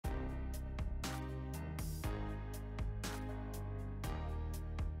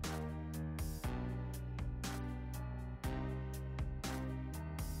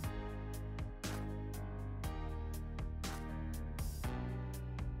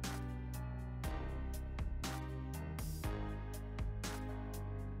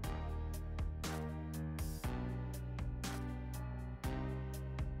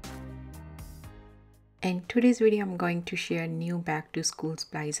In today's video, I'm going to share new back to school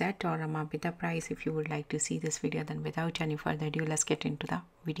supplies at Dollarama with the price. If you would like to see this video, then without any further ado, let's get into the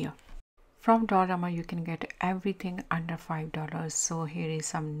video. From Dollarama, you can get everything under $5. So here is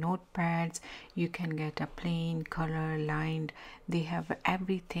some notepads. You can get a plain, color, lined. They have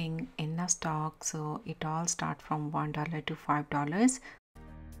everything in the stock. So it all starts from $1 to $5.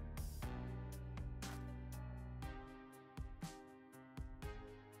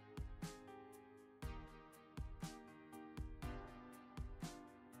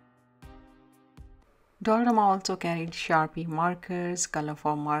 Dollarama also carried Sharpie markers,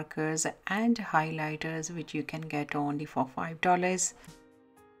 colorful markers, and highlighters, which you can get only for $5.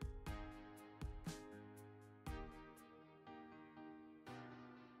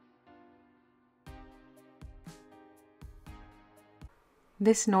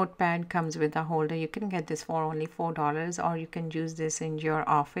 This notepad comes with a holder. You can get this for only $4, or you can use this in your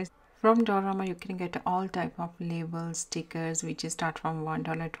office. From Dollarama, you can get all type of labels, stickers, which start from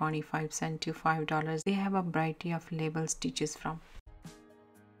 $1.25 to $5. They have a variety of labels to choose from.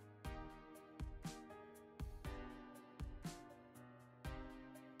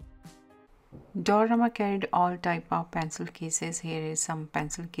 Dollarama carried all type of pencil cases. Here is some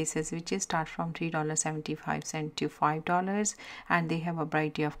pencil cases which start from $3.75 to $5, and they have a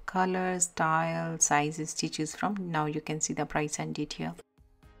variety of colors, styles, sizes to choose from. Now you can see the price and detail.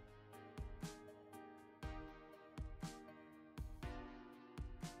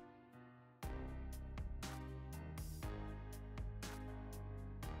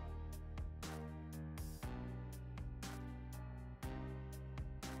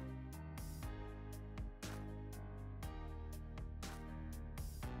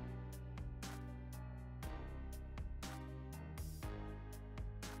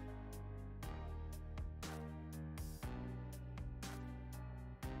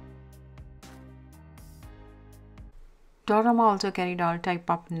 Dollarama also carried all type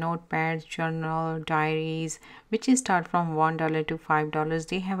of notepads, journal, diaries, which start from $1 to $5.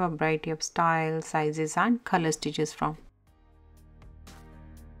 They have a variety of styles, sizes, and colors to choose from.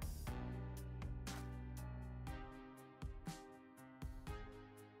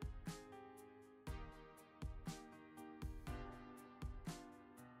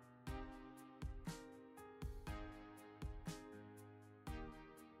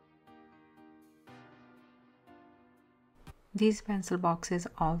 These pencil boxes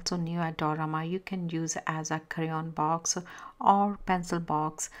also new at Dollarama. You can use as a crayon box or pencil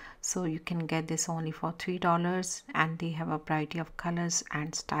box. So you can get this only for $3, and they have a variety of colors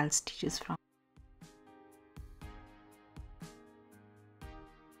and styles to choose from.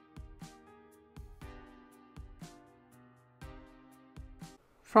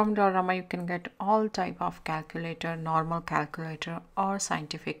 From Dollarama, you can get all type of calculator, normal calculator or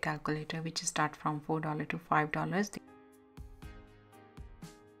scientific calculator, which start from $4 to $5.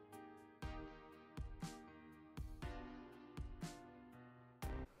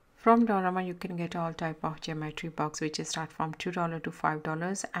 From Dollarama, you can get all type of geometry box which start from $2 to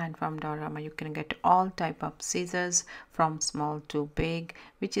 $5, and from Dollarama you can get all type of scissors from small to big,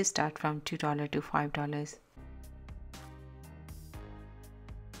 which start from $2 to $5.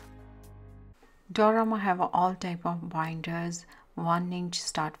 Dollarama have all type of binders. 1 inch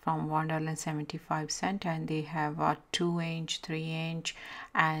start from $1.75, and they have a 2 inch, 3 inch,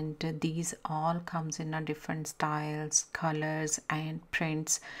 and these all comes in a different styles, colors, and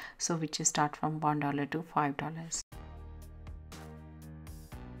prints. So which start from $1 to $5.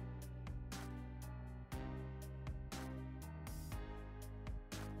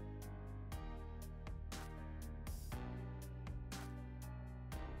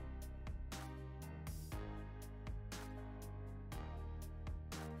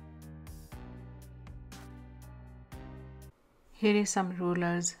 Here is some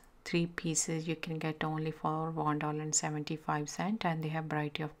rulers, 3 pieces. You can get only for $1.75, and they have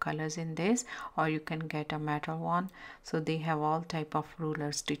variety of colors in this, or you can get a metal one. So they have all type of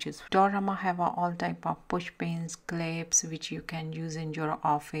rulers to choose. Dollarama have all type of push pins, clips, which you can use in your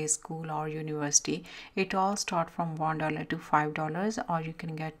office, school, or university. It all start from $1 to $5, or you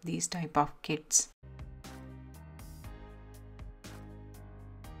can get these type of kits.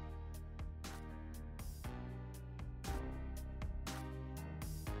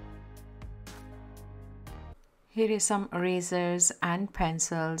 Here is some erasers and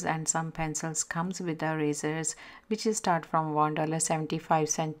pencils, and some pencils comes with the erasers, which start from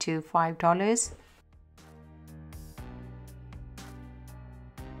 $1.75 to $5.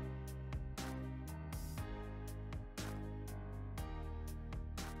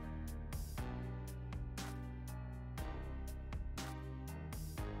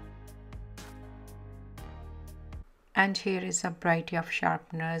 And here is a variety of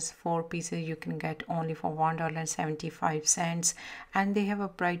sharpeners. 4 pieces you can get only for $1.75, and they have a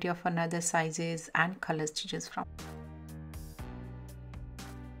variety of another sizes and colors to choose from.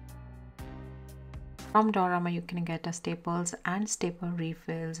 From Dollarama you can get a staples and staple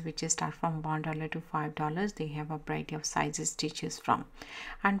refills which start from $1 to $5. They have a variety of sizes to choose from.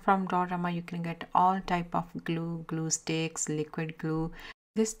 And from Dollarama you can get all type of glue, glue sticks, liquid glue.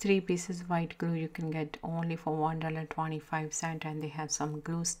 This 3 pieces white glue you can get only for $1.25, and they have some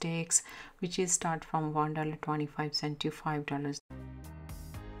glue sticks which is start from $1.25 to $5.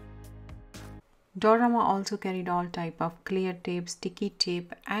 Dollarama also carried all type of clear tape, sticky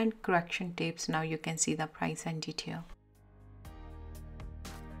tape and correction tapes. Now you can see the price and detail.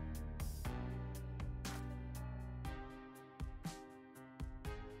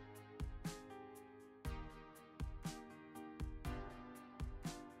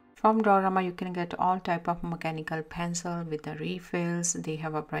 From Dollarama you can get all type of mechanical pencil with the refills. They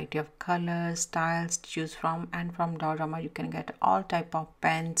have a variety of colors, styles to choose from. And from Dollarama you can get all type of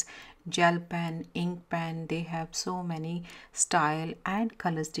pens, gel pen, ink pen. They have so many style and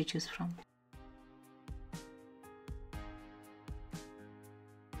colors to choose from.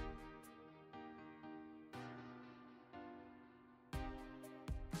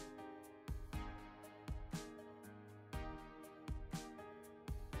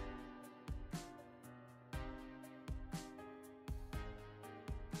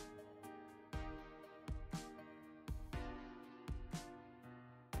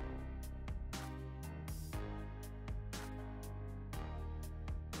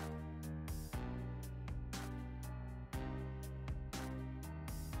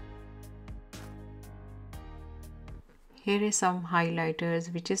 Here is some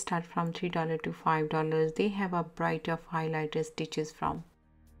highlighters which start from $3 to $5. They have a variety of highlighters to choose from.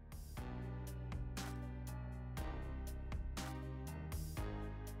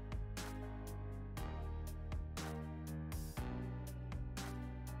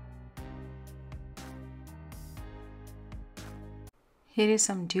 Here is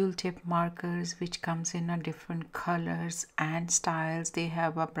some dual tip markers which comes in a different colors and styles. They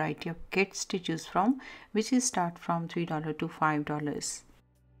have a variety of kits to choose from which is start from $3 to $5.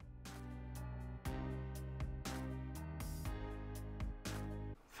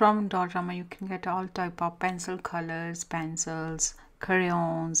 From Dollarama you can get all type of pencil colors, pencils,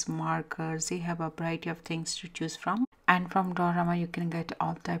 crayons, markers. They have a variety of things to choose from. And from Dollarama you can get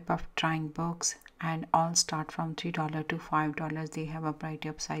all type of drawing books, and all start from $3 to $5. They have a variety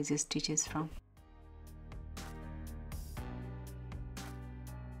of sizes to choose from.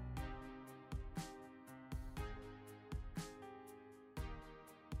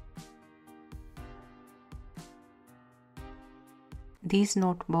 These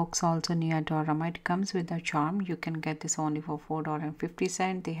notebooks also near Dollarama. It comes with a charm. You can get this only for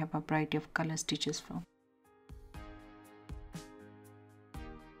 $4.50. They have a variety of colors to choose from.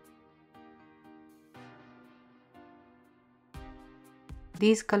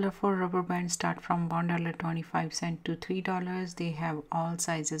 These colorful rubber bands start from $1.25 to $3. They have all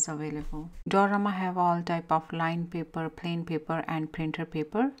sizes available. Dollarama have all type of lined paper, plain paper and printer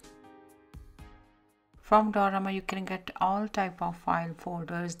paper. From Dollarama you can get all type of file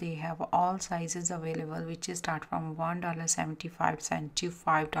folders. They have all sizes available which start from $1.75 to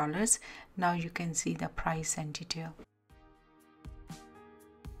 $5. Now you can see the price and detail.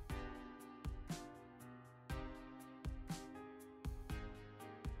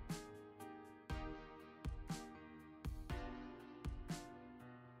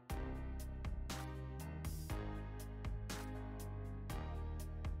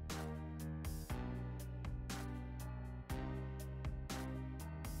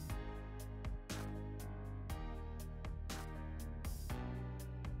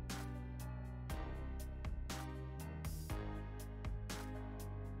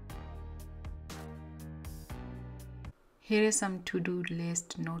 Here is some to-do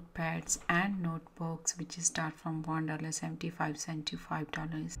list, notepads and notebooks which start from $1.75 to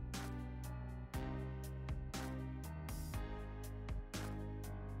 $5.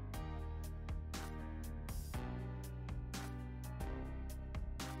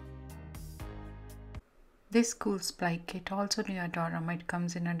 This school supply kit also near Dollarama. It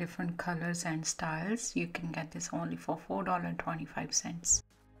comes in a different colors and styles. You can get this only for $4.25.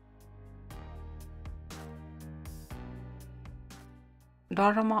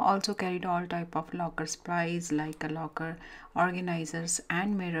 Dollarama also carried all type of locker supplies like a locker organizers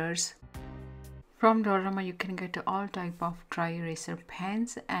and mirrors. From Dollarama you can get all type of dry eraser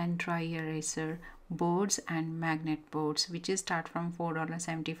pens and dry eraser boards and magnet boards, which is start from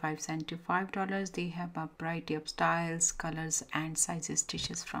 $4.75 to $5. They have a variety of styles, colors and sizes to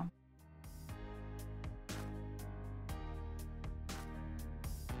choose from.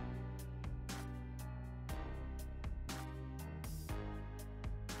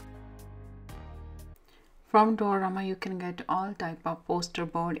 From Dollarama, you can get all type of poster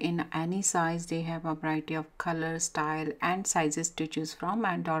board in any size. They have a variety of colors, style and sizes to choose from,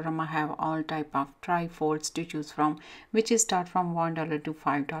 and Dollarama have all type of trifolds to choose from, which is start from $1 to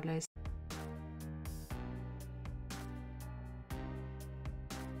 $5.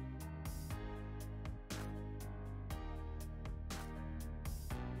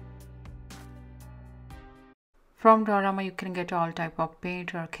 From Dollarama, you can get all type of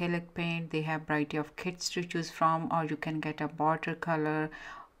paint or acrylic paint. They have variety of kits to choose from, or you can get a watercolor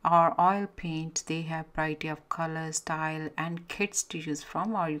or oil paint. They have variety of color, style and kits to choose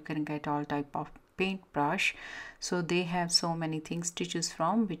from, or you can get all type of paintbrush. So they have so many things to choose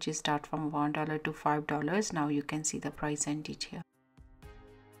from, which is start from $1 to $5. Now you can see the price and detail.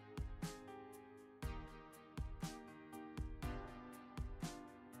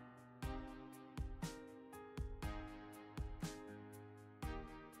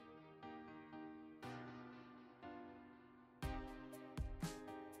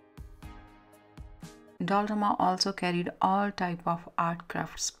 Dollarama also carried all type of art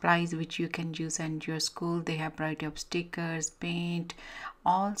craft supplies which you can use in your school. They have variety of stickers, paint,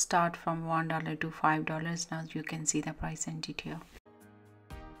 all start from $1 to $5. Now you can see the price and detail.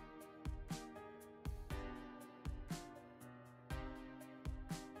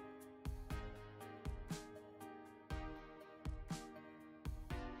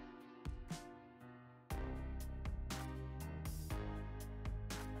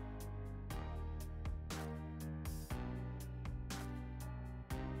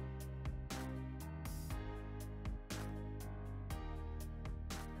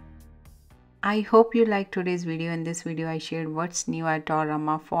 I hope you liked today's video. In this video I shared what's new at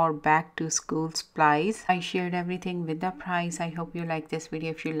Dollarama for back to school supplies. I shared everything with the price. I hope you like this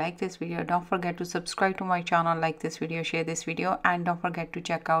video. If you like this video, don't forget to subscribe to my channel, like this video, share this video, and don't forget to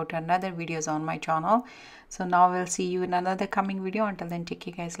check out another videos on my channel. So now we'll see you in another coming video. Until then, take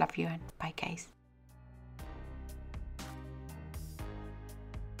care guys, love you and bye guys.